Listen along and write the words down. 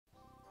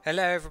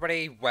Hello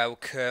everybody,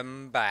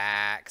 welcome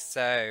back.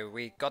 So,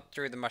 we got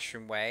through the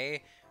Mushroom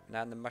Way,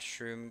 now in the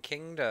Mushroom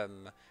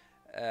Kingdom.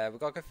 We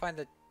gotta go find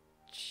the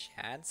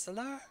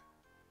Chancellor?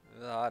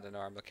 Oh, I don't know,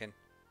 I'm looking.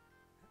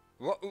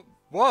 Whoa,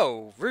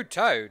 whoa, rude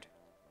toad!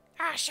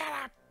 Ah, shut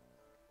up!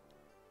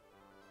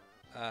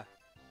 I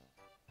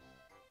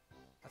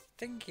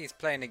think he's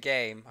playing a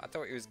game. I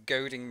thought he was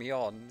goading me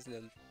on, his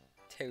little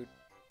toad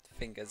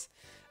fingers.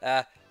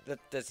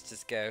 Let's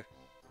just go.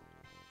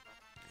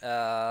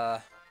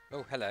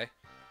 Oh, hello.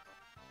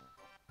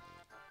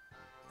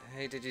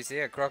 Hey, did you see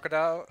a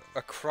crocodile?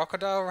 A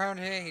crocodile around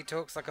here? He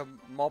talks like a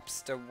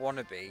mobster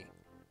wannabe.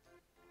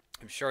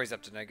 I'm sure he's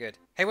up to no good.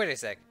 Hey, wait a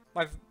sec.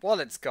 My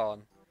wallet's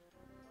gone.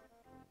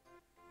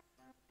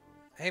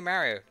 Hey,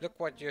 Mario, look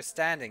what you're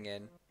standing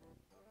in.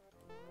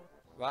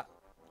 What?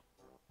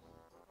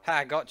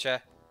 Ha,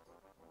 gotcha.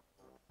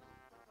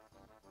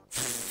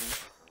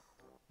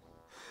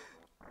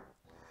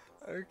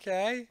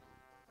 Okay.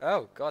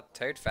 Oh, God,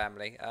 Toad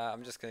family.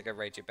 I'm just gonna go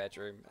raid your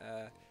bedroom.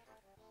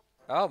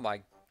 Oh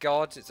my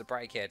God, it's a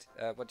bright kid.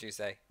 What do you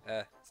say?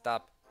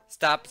 Stop.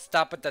 Stop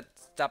at the,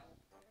 stop.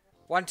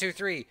 1, 2,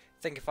 3.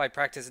 Think if I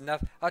practice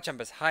enough, I'll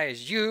jump as high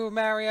as you,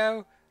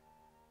 Mario.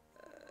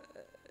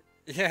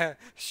 Yeah,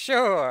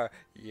 sure.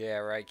 Yeah,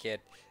 right,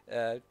 kid.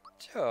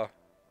 Sure.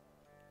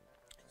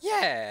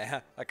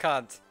 Yeah, I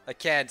can't. I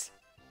can't.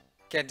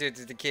 Can't do it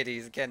to the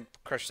kiddies. I can't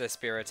crush their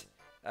spirit.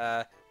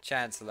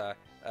 Chancellor.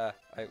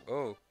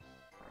 Oh,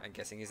 I'm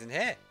guessing he's in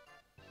here.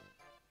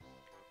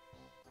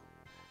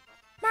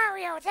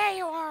 Mario, there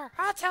you are!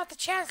 I'll tell the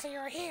Chancellor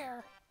you're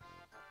here!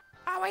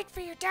 I'll wait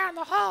for you down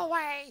the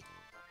hallway!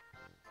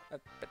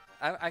 But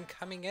I'm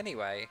coming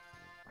anyway.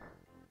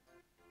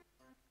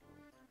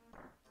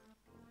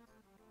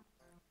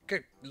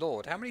 Good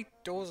lord, how many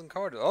doors and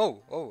corridors?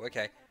 Oh,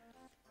 okay.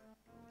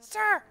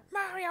 Sir,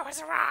 Mario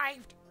has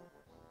arrived!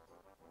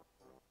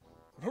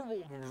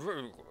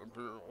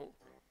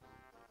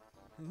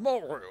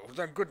 Mario,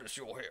 thank goodness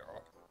you're here.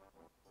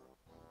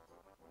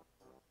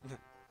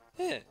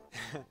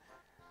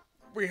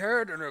 We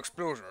heard an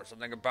explosion or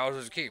something at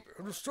Bowser's Keep.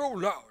 It was so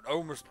loud, I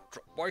almost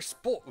dropped my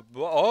spot.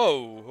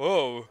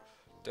 Oh,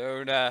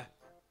 don't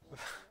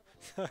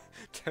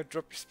don't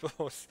drop your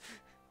spores.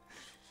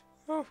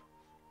 Oh.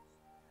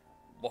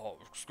 Well,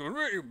 excuse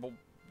me, but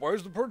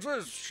where's the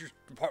princess? She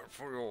departed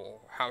for your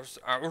house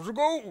hours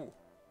ago.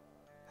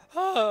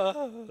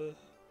 I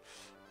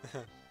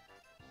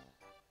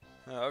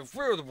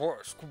fear the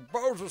worst. Could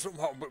Bowser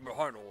somehow be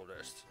behind all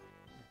this?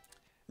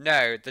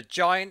 No, the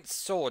giant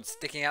sword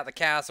sticking out the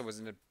castle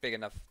wasn't big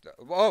enough.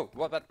 Whoa,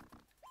 what the?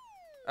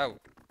 Oh,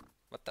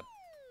 what the?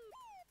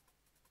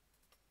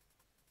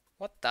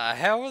 What the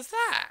hell was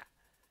that?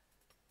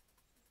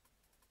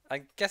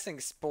 I'm guessing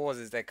spores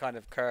is their kind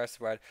of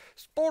curse word.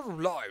 Sport of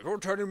life, you're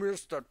telling me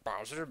that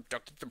Bowser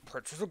abducted the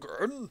princess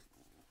again?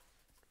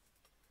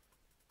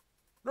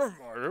 Never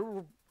mind, it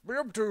will be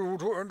up to you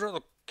to enter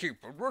the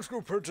keep and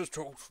rescue Princess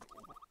Toast.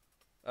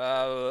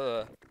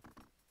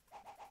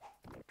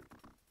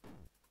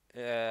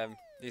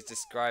 He's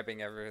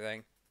describing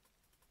everything.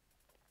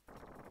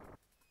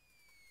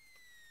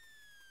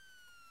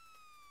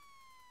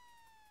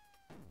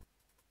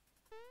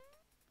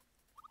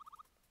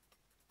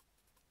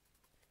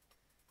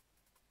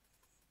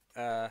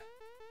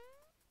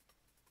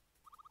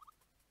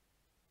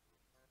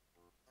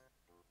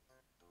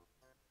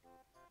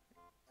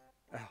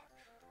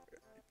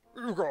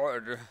 You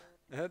God,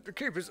 the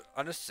keep is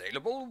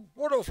unassailable.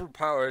 What awful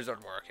power is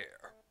at work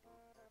here?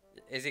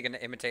 Is he going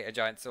to imitate a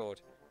giant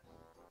sword?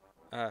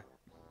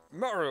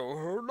 Mario,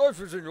 her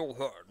life is in your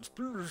hands.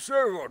 Please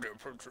save our dear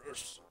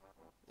princess.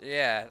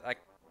 Yeah, like,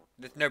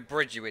 there's no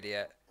bridge, you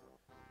idiot.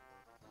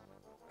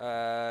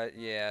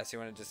 Yeah, so you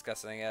want to discuss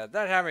something?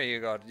 That hammer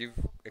you got, you've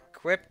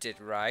equipped it,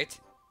 right?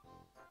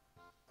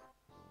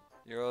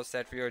 You're all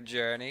set for your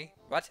journey.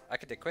 What? I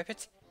could equip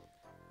it?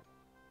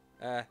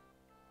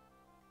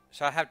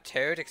 Shall I have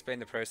Toad explain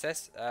the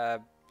process?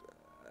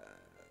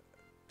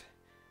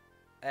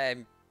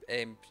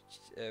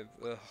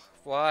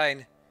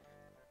 Fine.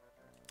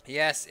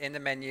 Yes, in the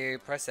menu,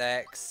 press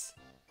X.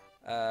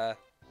 Go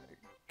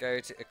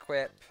to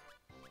equip.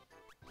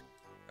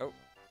 Oh,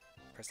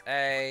 press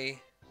A.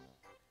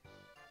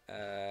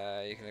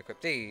 You can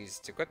equip these.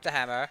 To equip the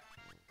hammer,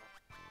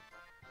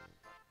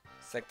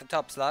 select the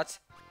top slot,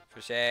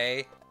 push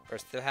A,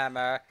 press the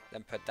hammer,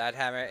 then put that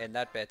hammer in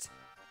that bit.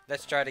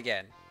 Let's try it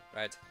again.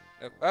 Right.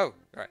 Oh,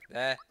 right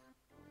there.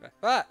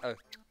 Ah, oh.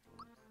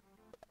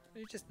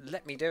 You just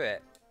let me do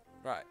it.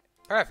 Right.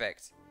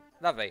 Perfect.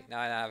 Lovely.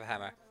 Now I have a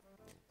hammer.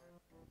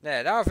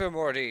 There, now I feel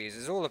more at ease.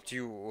 It's all up to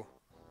you.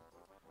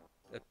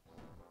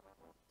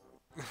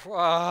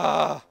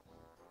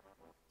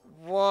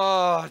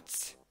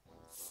 What?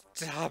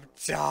 Stop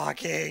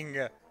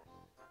talking. I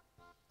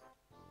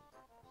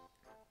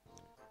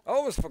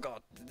almost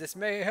forgot. This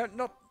may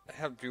not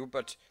help you,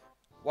 but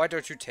why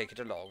don't you take it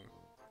along?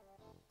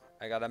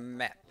 I got a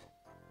map.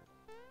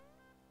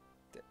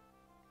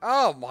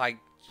 Oh my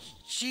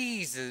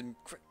Jesus.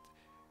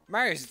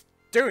 Mario's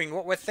doing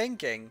what we're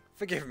thinking.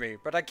 Forgive me,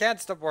 but I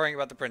can't stop worrying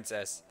about the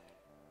princess.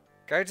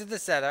 Go to the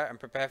cellar and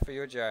prepare for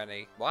your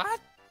journey. What?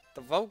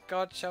 The vault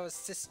guard shall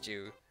assist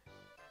you.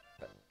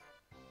 But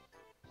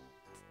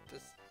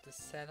the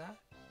cellar?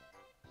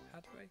 How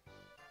do I?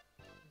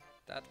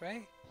 That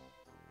way?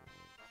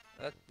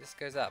 This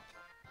goes up.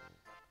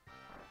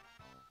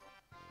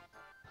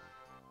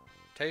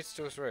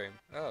 Toadstool's room.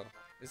 Oh,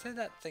 is there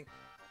that thing?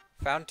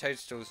 Found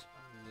Toadstool's.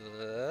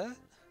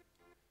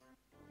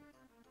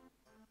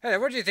 Hey,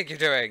 what do you think you're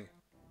doing?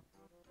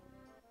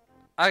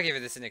 I'll give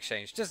you this in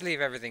exchange. Just leave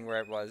everything where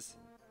it was.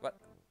 What?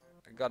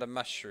 I got a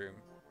mushroom.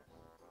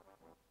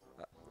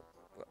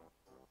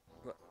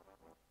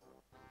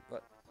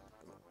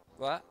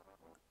 What?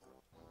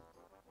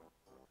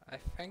 I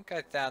think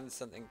I found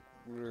something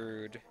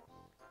rude.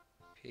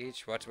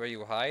 Peach, what were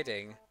you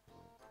hiding?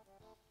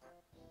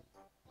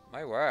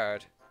 My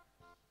word.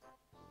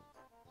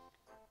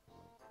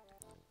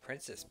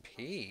 Princess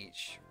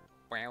Peach.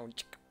 Wow,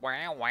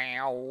 wow,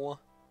 wow.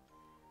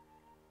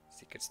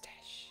 Secret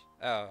stash.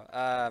 Oh,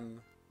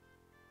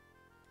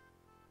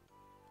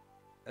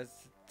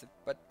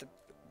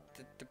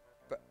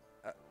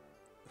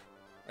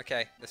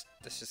 okay, let's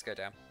just go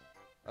down.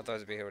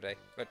 Otherwise we'll be here all day.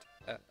 But,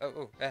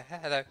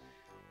 hello.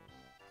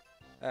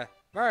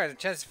 Mario, the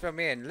chance to fill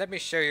me in. Let me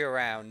show you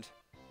around.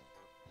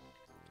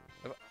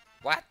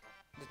 What?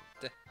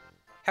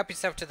 Help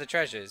yourself to the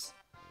treasures.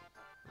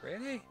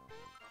 Really?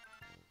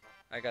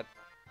 I got...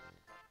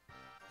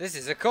 This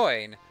is a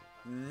coin.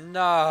 No.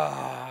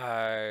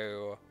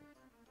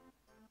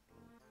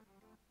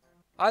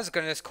 I was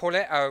going to just call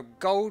it a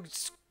gold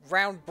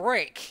round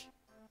brick.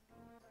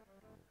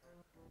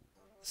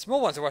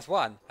 Small ones are worth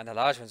 1, and the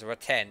large ones are worth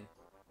 10.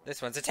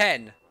 This one's a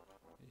 10.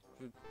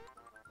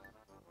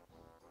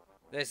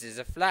 This is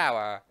a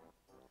flower.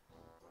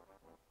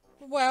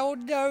 Well,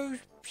 no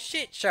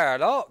shit,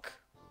 Sherlock.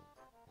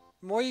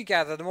 The more you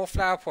gather, the more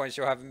flower points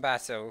you'll have in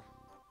battle.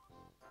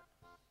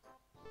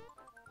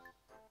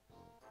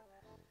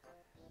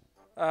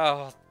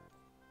 Oh,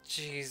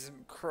 jeez,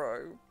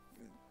 Crow.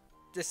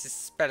 This is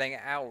spelling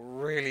it out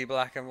really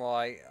black and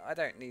white. I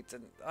don't need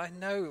to... I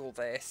know all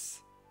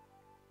this.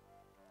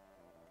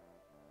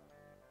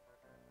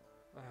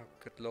 Oh,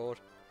 good lord.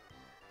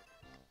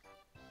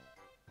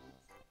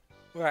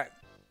 Right.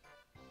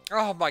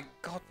 Oh my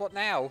god, what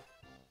now?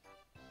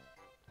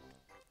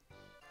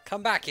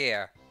 Come back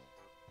here.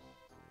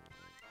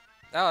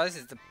 Oh, this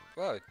is the...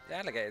 Whoa, the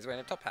alligator's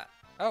wearing a top hat.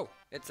 Oh,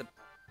 it's the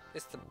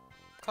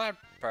cloud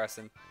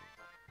person.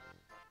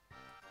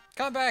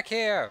 Come back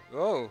here!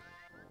 Whoa.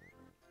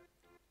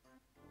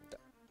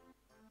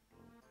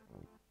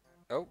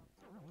 Oh.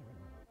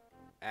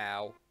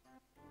 Ow.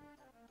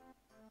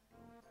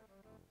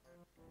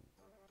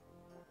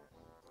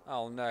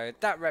 Oh no,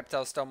 that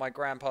reptile stole my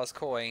grandpa's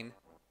coin.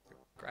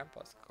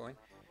 Grandpa's coin?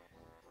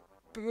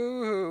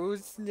 Boo,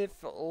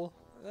 sniffle.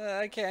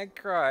 I can't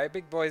cry.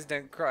 Big boys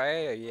don't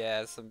cry.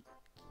 Yes, I'm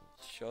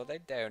sure they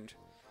don't.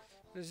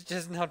 It's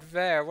just not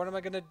fair. What am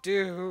I gonna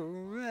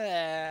do?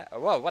 Oh,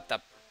 whoa, what the?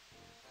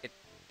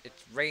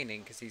 It's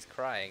raining because he's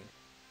crying.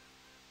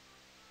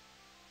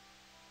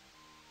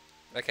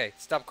 Okay,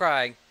 stop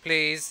crying,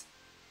 please.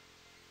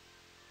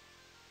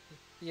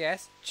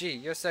 Yes? Gee,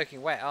 you're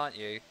soaking wet, aren't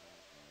you?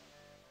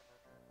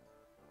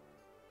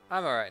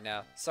 I'm alright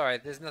now. Sorry,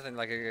 there's nothing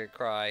like a good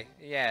cry.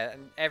 Yeah,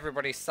 and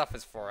everybody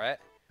suffers for it.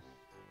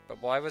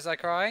 But why was I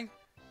crying?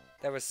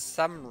 There was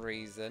some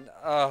reason.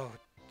 Oh,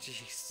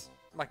 jeez.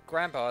 My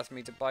grandpa asked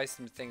me to buy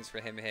some things for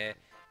him here.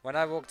 When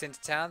I walked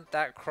into town,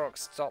 that croc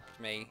stopped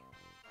me.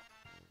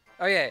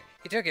 Oh yeah,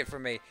 he took it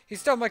from me. He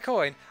stole my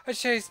coin. I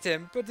chased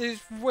him, but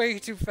he's way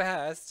too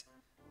fast.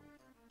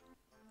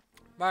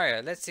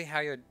 Mario, let's see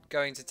how you're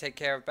going to take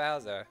care of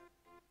Bowser.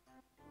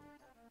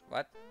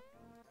 What?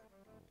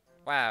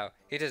 Wow,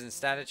 he doesn't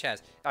stand a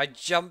chance. I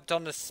jumped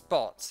on the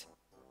spot.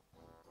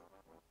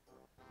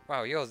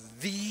 Wow, you're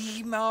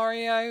the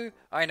Mario?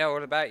 I know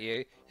all about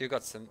you. You've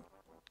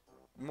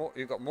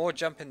got more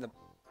jump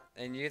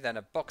in you than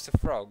a box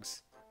of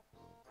frogs.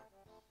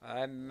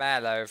 I'm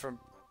Mallow from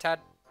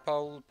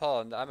Tadpole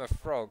Pond. I'm a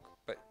frog,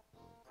 but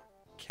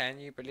can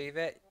you believe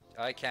it?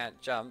 I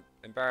can't jump.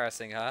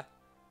 Embarrassing, huh?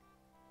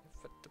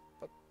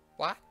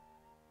 What?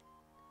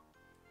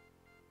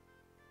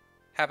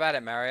 How about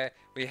it, Mario?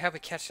 Will you help me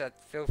catch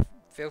that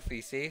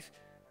filthy thief?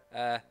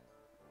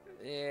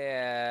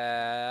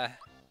 Yeah.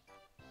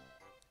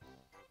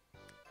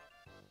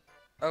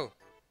 Oh,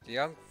 the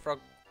young frog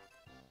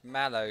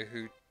Mallow,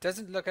 who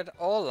doesn't look at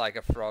all like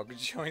a frog,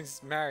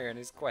 joins Mario in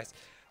his quest.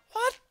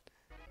 What?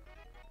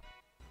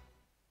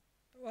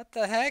 What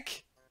the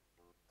heck?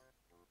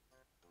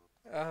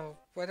 Oh,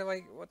 where do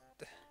I...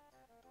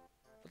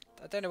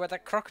 I don't know where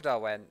that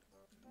crocodile went.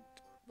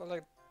 All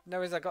I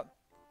know is I got...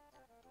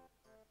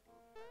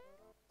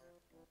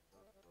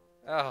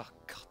 Oh,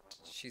 God,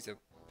 she's a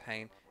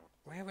pain.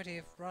 Where would he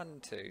have run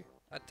to?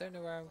 I don't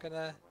know where I'm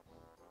gonna...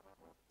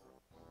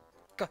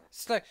 God,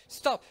 slow!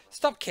 Stop!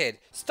 Stop, kid!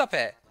 Stop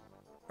it!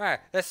 Right,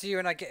 let's see you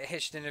and I get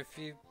hitched in a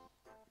few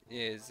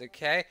years,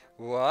 okay?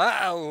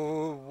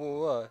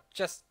 Wow!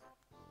 Just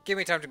Give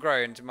me time to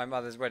grow into my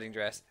mother's wedding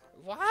dress.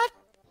 What?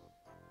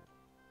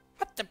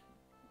 What the?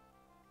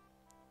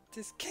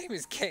 This game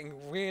is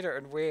getting weirder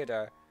and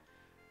weirder.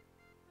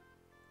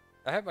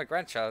 I hope my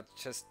grandchild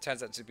just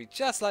turns out to be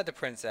just like the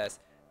princess.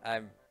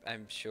 I'm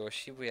sure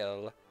she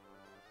will.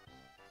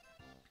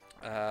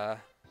 But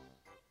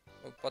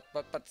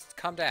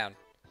calm down.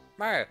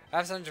 Mario, I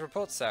have something to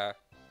report, sir.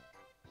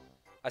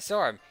 I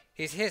saw him.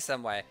 He's here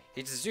somewhere.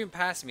 He just zoomed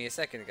past me a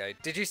second ago.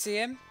 Did you see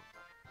him?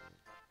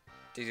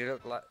 Did he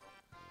look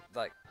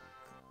like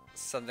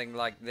something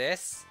like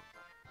this?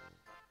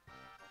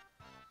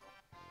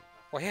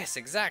 Well, yes,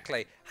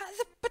 exactly.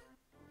 But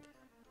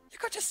you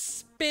can't just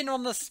spin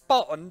on the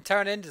spot and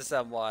turn into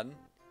someone.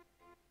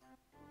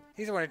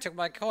 He's the one who took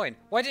my coin.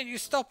 Why didn't you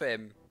stop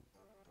him?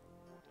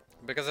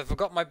 Because I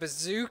forgot my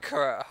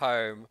bazooka at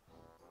home.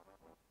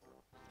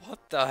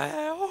 What the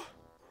hell?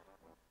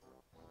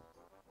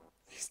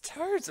 These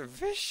toads are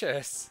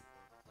vicious.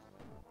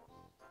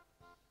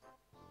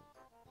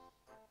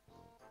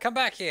 Come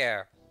back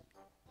here.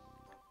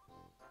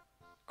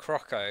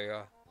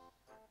 Croco.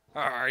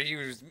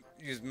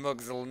 You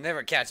mugs will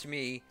never catch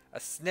me. A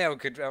snail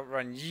could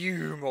outrun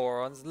you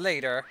morons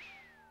later.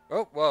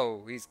 Oh,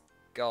 whoa, he's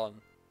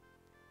gone.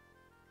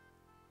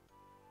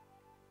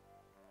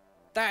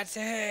 That's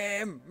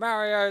him!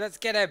 Mario, let's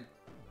get him!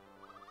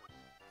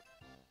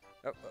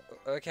 Oh,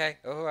 okay,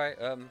 alright,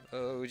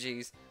 oh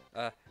jeez.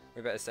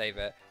 We better save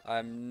it.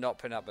 I'm not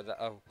putting up with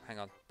that. Oh, hang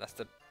on, that's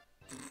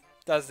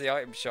the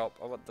item shop.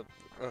 I want the,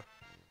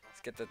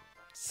 let's get the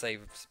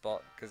save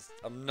spot, because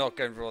I'm not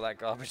going for all that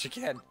garbage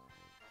again.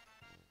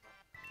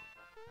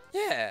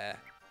 Yeah!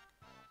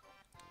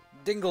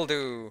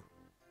 Dingle-doo!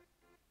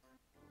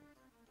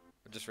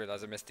 I just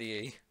realised I missed the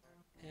E.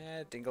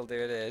 Yeah, dingle-doo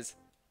it is.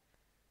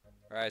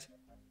 Right.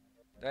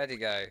 Ready to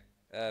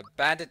go.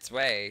 Bandit's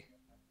Way.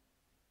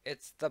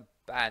 It's the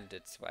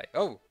Bandit's Way.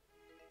 Oh!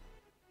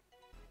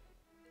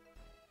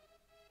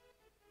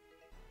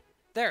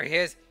 There he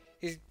is.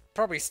 He's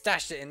probably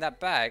stashed it in that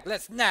bag.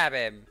 Let's nab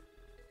him.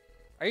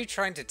 Are you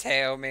trying to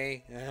tail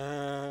me?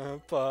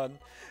 Fun.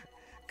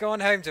 Go on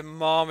home to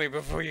mommy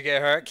before you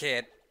get hurt,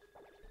 kid.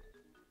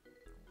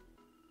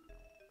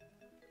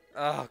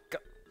 Oh,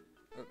 God.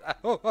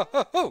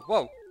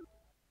 Whoa.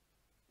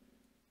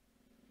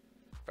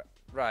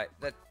 Right,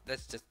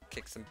 let's just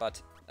kick some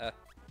butt.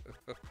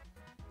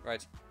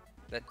 Right,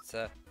 let's,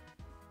 oh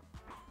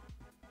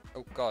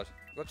God,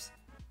 whoops.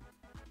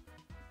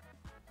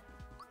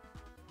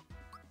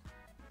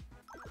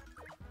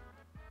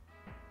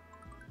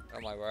 Oh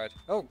my word.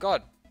 Oh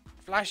God,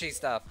 flashy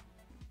stuff.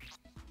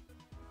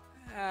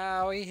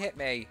 Ow, he hit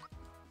me.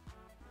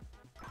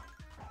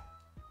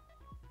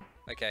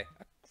 Okay,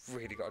 I've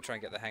really got to try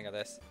and get the hang of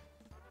this.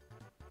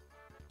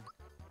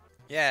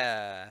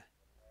 Yeah.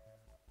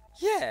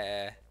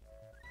 Yeah.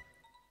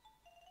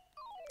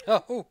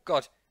 Oh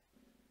God.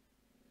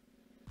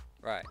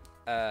 Right.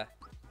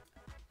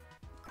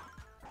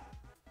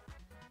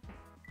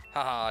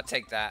 Haha,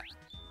 take that.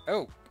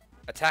 Oh,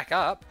 attack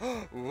up.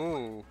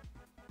 Ooh.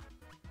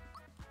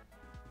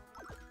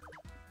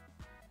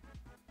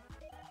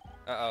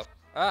 Uh-oh.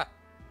 Ah.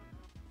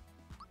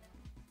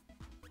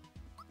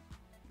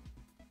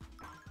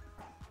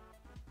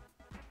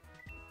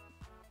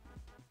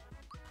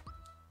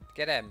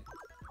 Get him.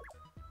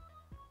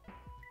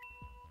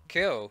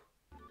 Cool.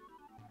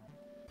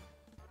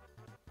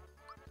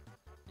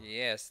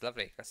 Yes,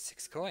 lovely. Got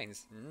 6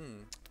 coins.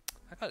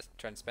 I gotta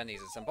try and spend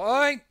these at some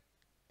point.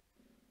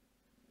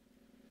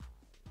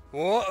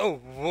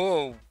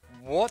 Whoa,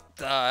 what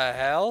the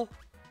hell?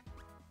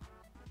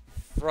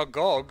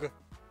 Frogog.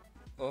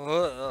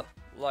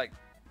 Like,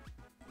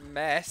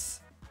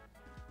 mess.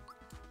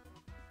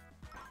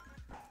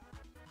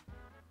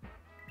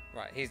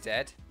 Right, he's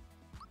dead.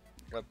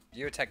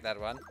 You attack that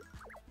one.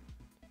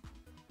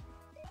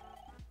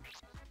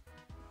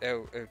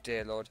 Oh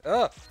dear lord.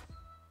 Oh,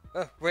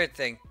 weird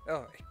thing.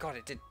 Oh God,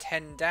 it did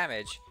 10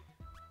 damage.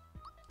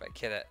 Better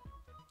kill it.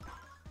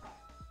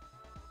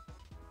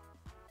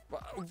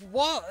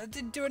 What? It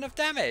didn't do enough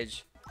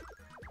damage.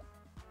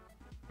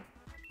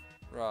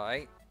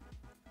 Right.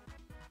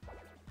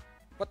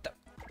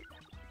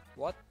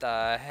 What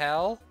the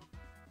hell?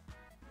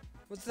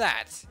 What's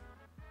that?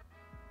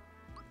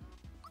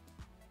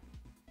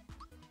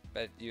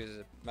 Better use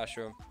a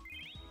mushroom.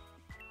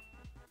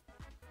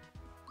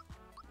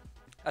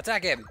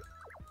 Attack him!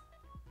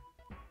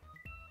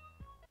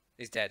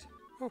 He's dead.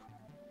 Whew.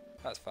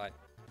 That's fine.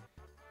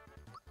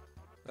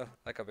 Oh,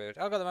 that got weird.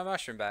 I got my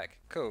mushroom back.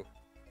 Cool.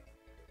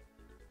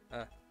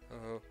 Oh,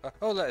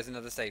 look, there's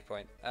another save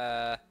point.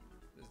 There's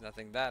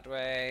nothing that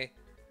way.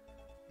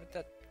 Where'd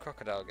that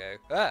crocodile go?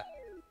 Ah!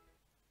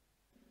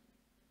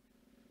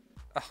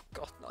 Oh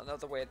God, not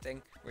another weird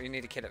thing. Well, you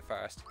need to kill it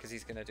first, because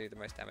he's going to do the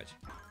most damage.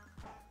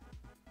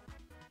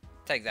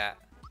 Take that.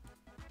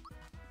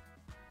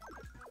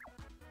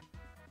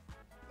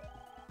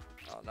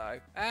 Oh no.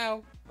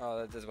 Ow! Oh,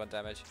 that does 1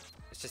 damage.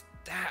 It's just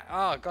that.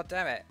 Oh, God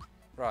damn it.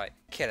 Right,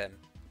 kill him.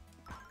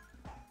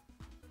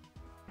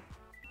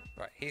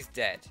 Right, he's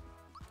dead.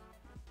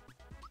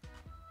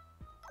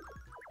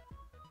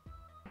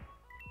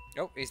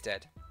 Oh, he's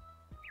dead.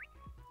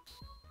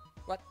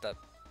 What the?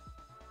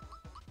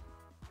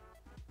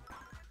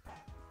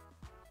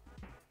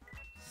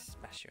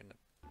 Smash you in the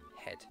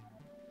head.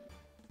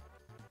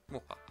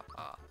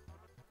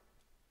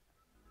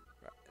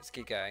 Right, let's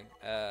keep going.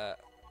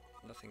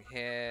 Nothing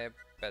here.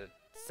 Better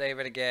save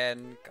it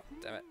again. God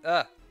damn it.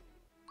 Ah!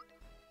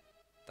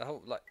 The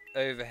whole, like,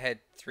 overhead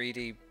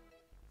 3D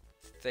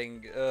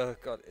thing. Oh,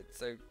 God, it's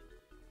so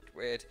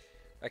weird.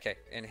 Okay,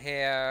 in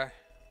here.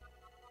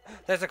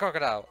 There's a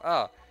crocodile.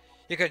 Oh,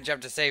 you couldn't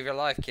jump to save your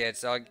life, kid,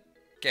 so I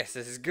guess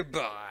this is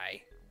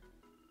goodbye.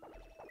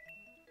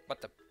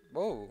 What the?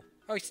 Whoa.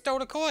 Oh, he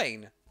stole a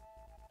coin.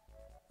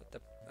 What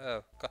the?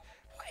 Oh, God.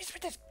 What is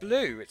with this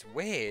blue? It's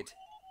weird.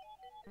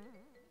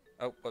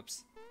 Oh,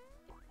 whoops.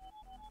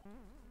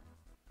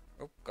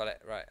 Oh, got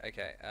it. Right,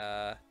 okay.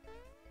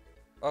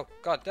 Oh,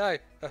 God, no.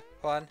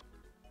 One.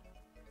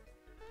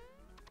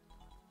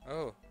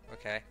 Oh,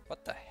 okay.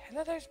 What the hell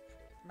are those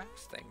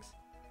mouse things?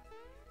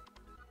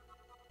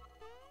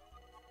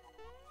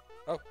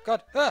 Oh,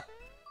 God. Ah!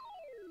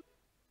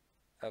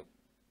 Oh,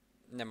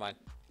 never mind.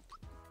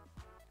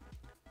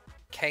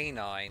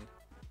 Canine.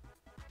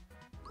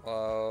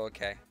 Oh,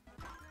 okay.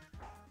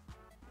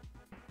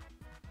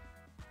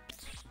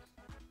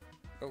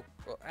 Oh,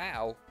 oh,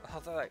 ow. I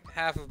thought like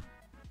half of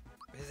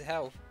his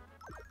health.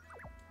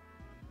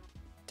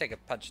 Take a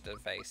punch to the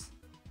face.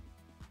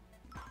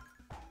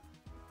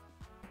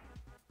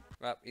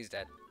 Well, he's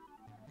dead.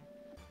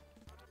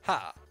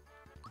 Ha!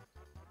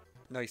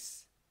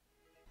 Nice.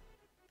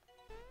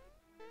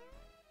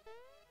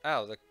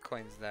 Oh, the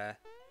coin's there.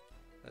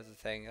 There's a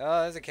thing.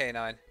 Oh, there's a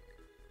canine.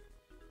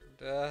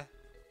 Can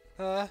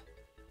I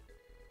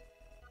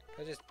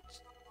just...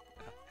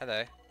 Oh,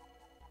 hello.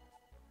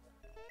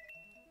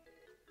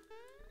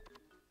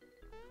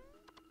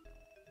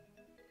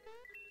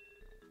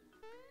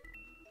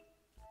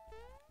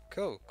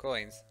 Cool,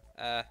 coins.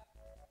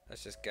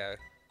 Let's just go.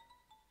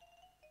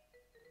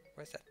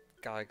 Where's that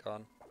guy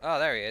gone? Oh,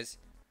 there he is.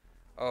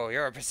 Oh,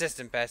 you're a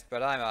persistent pest,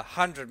 but I'm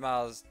 100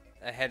 miles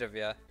ahead of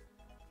you.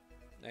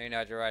 No, you're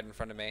not. You're right in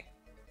front of me.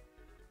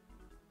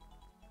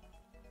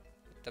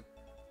 What the...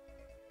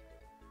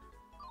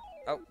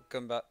 Oh,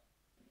 Goomba.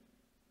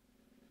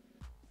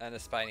 And a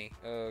Spiny.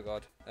 Oh,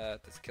 God.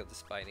 Let's kill the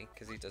Spiny,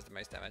 because he does the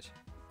most damage.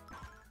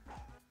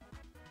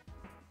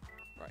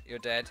 Right, you're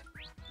dead.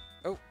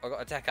 Oh, I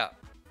got attack up.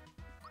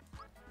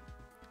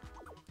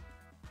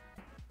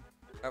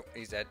 Oh,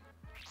 he's dead.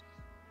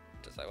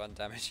 Does like 1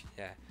 damage.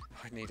 Yeah,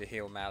 I need to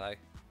heal Mallow.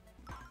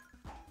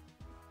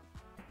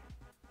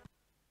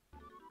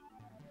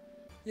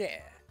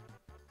 Yeah.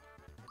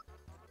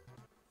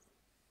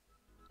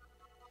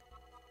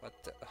 What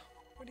the... Oh,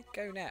 where'd he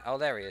go now? Oh,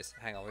 there he is.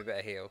 Hang on, we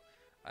better heal.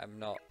 I'm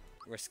not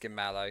risking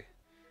Mallow.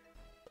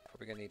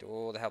 Probably gonna need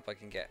all the help I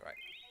can get. Right,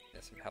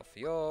 there's some help for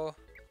you.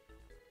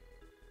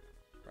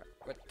 Right,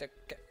 what the...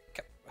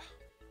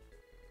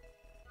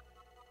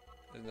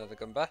 There's another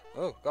Goomba.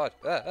 Oh, God.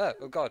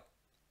 Oh, God.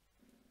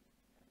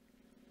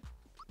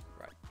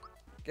 Right.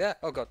 Yeah,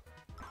 oh, God.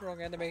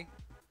 Wrong enemy.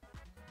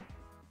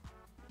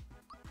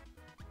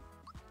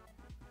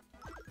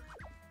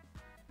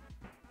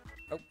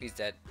 Oh, he's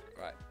dead.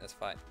 Right, that's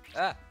fine.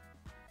 Ah!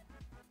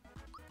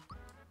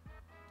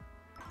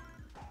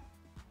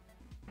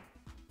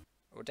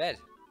 We're dead.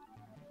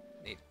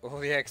 Need all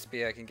the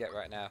XP I can get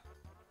right now.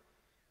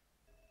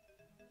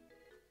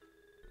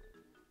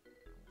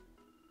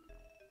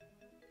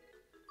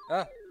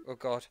 Oh, oh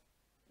God.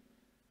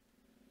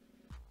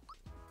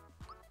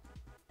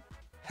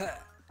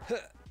 Good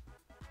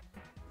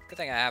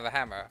thing I have a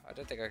hammer. I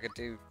don't think I could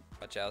do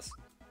much else.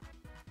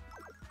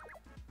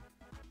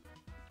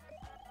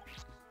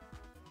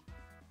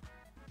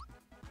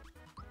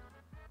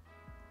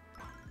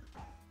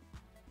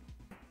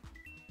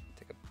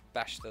 Take a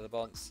bash to the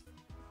bonds.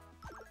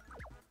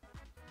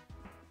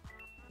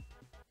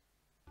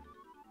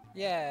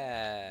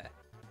 Yeah.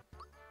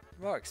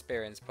 More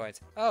experience points.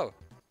 Oh.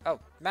 Oh,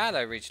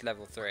 Mallow reached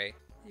level 3.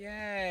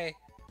 Yay.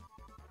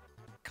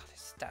 God,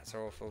 his stats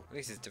are awful. At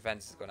least his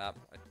defense has gone up.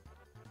 I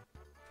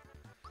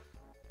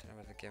don't know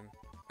whether to give him...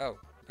 Oh,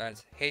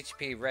 learns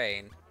HP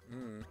Rain.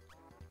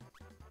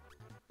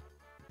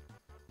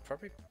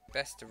 Probably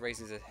best to raise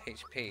his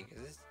HP,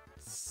 because this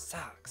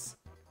sucks.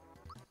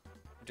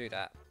 I'll do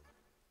that.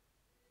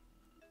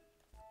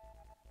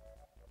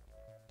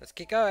 Let's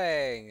keep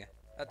going.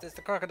 There's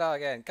the crocodile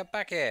again. Come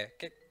back here.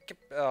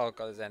 Oh,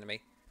 God, there's an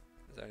enemy.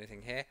 Is there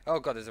anything here? Oh,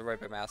 God, there's a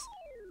robo mouse.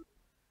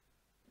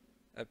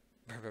 A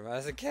robo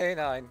mouse, a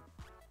canine.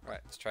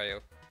 Right, let's try you.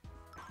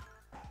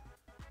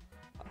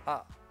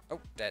 Ah. Oh,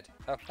 dead.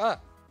 Oh, ah.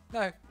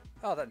 No.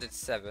 Oh, that did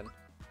 7.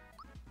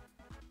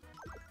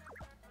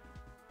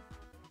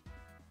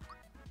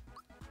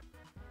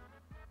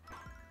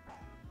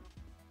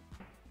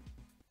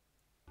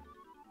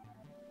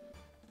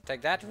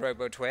 Take that,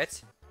 robo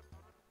twit.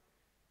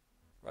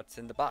 What's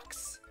in the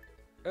box?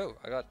 Oh,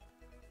 I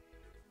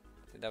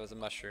think that was a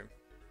mushroom.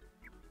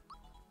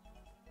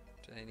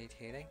 Do they need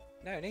healing?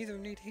 No, neither of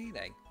them need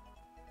healing.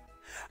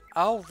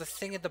 Oh, the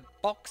thing in the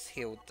box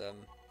healed them.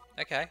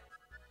 Okay.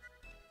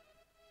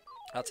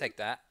 I'll take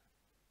that.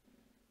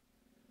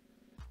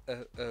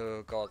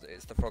 Oh god,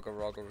 it's the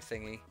Froggle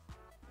thingy.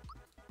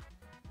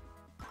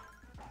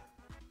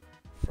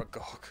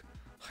 Frogog.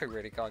 I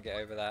really can't get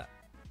over that.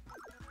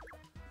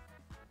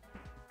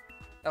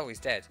 Oh, he's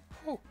dead.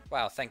 Whew.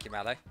 Wow, thank you,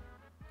 Mallow.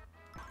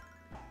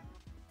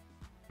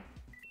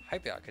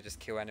 Hoping I could just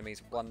kill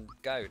enemies one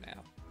go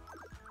now.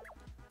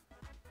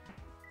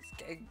 It's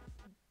getting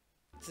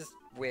just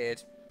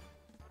weird.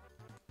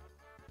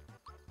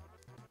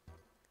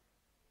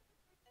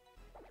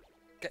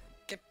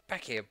 Get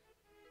back here,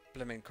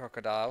 blooming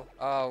crocodile.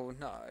 Oh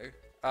no.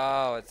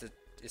 Oh, it's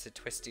a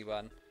twisty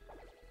one.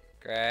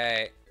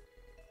 Great.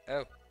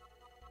 Oh.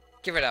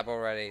 Give it up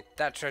already.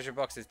 That treasure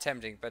box is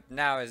tempting, but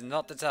now is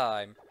not the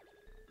time.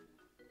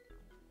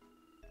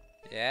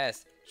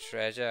 Yes,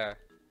 treasure.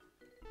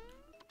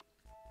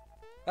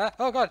 Ah,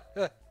 oh god.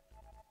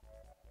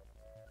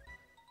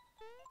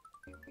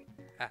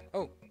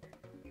 Oh.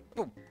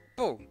 Boom,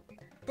 boom,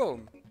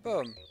 boom,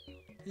 boom.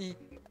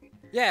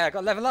 Yeah, I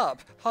got level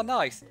up. Oh,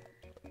 nice.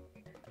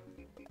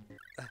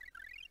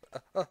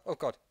 Oh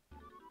god.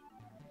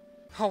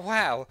 Oh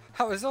wow,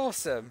 that was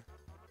awesome.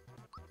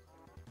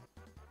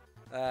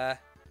 Do I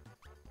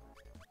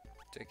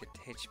get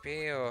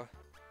HP or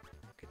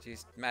could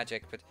use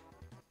magic? But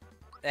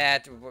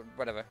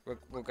whatever.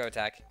 We'll go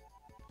attack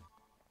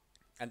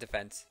and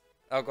defense.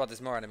 Oh god,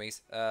 there's more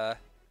enemies. I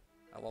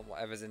want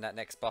whatever's in that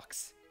next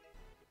box.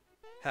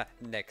 Ha,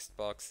 next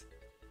box.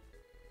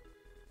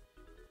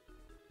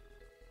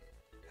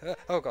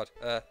 Oh god.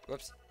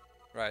 Whoops.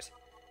 Right.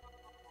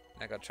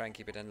 I gotta try and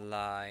keep it in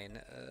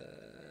line.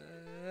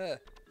 Oh,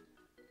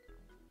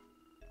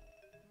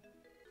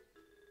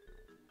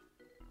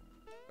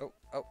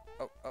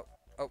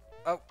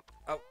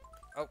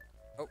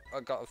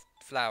 I got a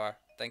flower.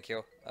 Thank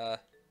you. Right,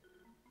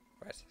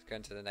 let's go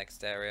into the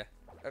next area.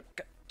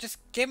 Just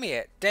give me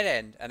it. Dead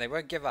end. And they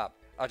won't give up.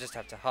 I'll just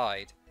have to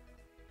hide.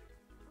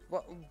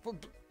 What?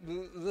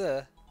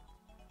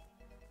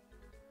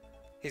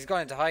 He's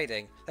gone into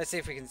hiding. Let's see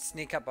if we can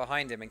sneak up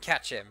behind him and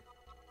catch him.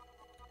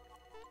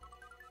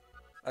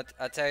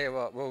 I tell you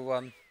what,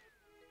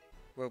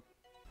 we'll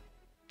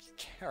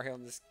carry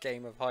on this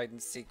game of hide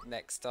and seek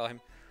next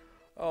time.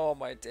 Oh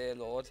my dear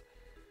lord.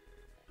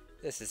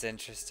 This is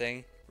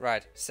interesting.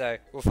 Right, so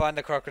we'll find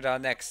the crocodile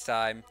next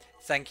time.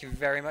 Thank you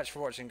very much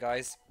for watching,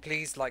 guys.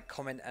 Please like,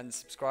 comment and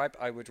subscribe.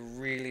 I would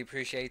really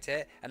appreciate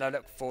it. And I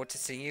look forward to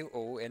seeing you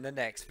all in the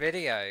next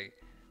video.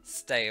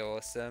 Stay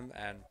awesome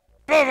and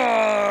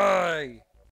bye-bye!